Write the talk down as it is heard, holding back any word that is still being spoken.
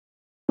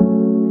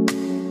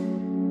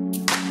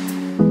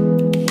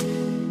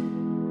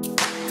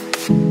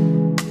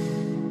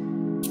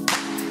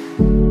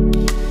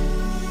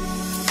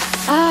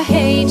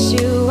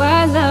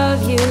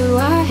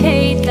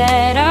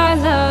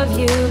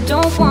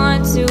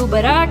want to,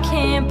 but I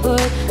can't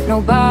put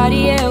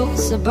nobody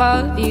else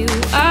above you.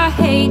 I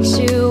hate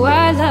you,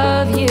 I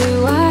love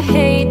you, I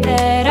hate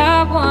that I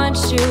want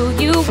you.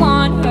 You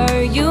want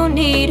her, you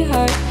need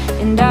her,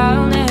 and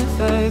I'll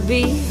never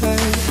be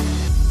her.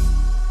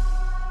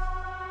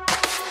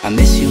 I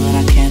miss you when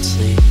I can't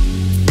sleep,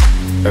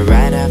 or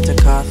right after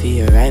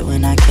coffee, or right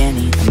when I can't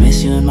eat. I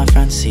miss you in my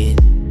front seat.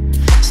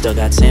 Still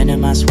got sand in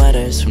my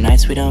sweaters from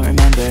nights we don't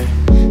remember.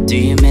 Do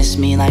you miss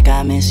me like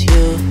I miss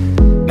you?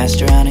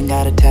 Messed around and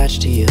got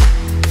attached to you.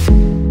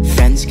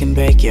 Friends can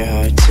break your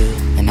heart too,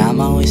 and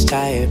I'm always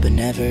tired but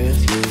never of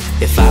you.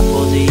 If I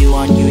pulled a you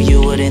on you, you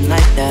wouldn't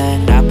like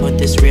that. I put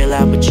this real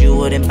out but you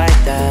wouldn't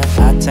bite that.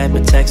 I type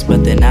a text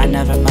but then I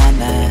never mind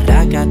that.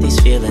 I got these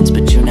feelings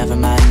but you never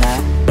mind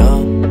that.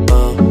 Oh,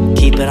 oh,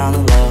 keep it on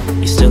the low.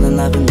 You're still in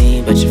love with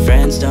me but your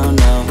friends don't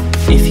know.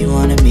 If you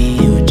wanted me,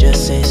 you would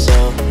just say so.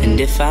 And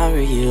if I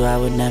were you, I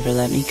would never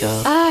let me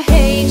go. I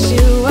hate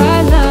you,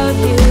 I love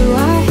you,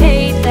 I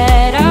hate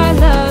that I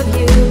love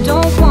you.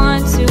 Don't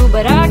want to,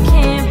 but I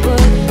can't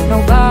put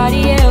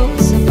nobody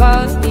else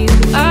above you.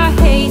 I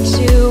hate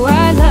you,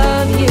 I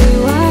love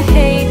you, I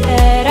hate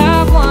that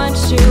I want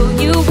you.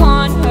 You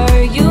want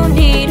her, you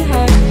need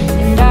her,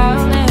 and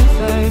I'll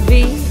never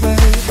be her.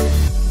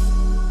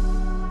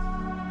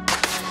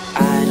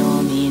 I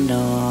don't need no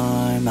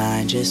harm,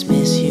 I just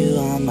miss you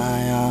on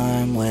my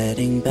arm.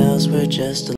 Wedding bells were just a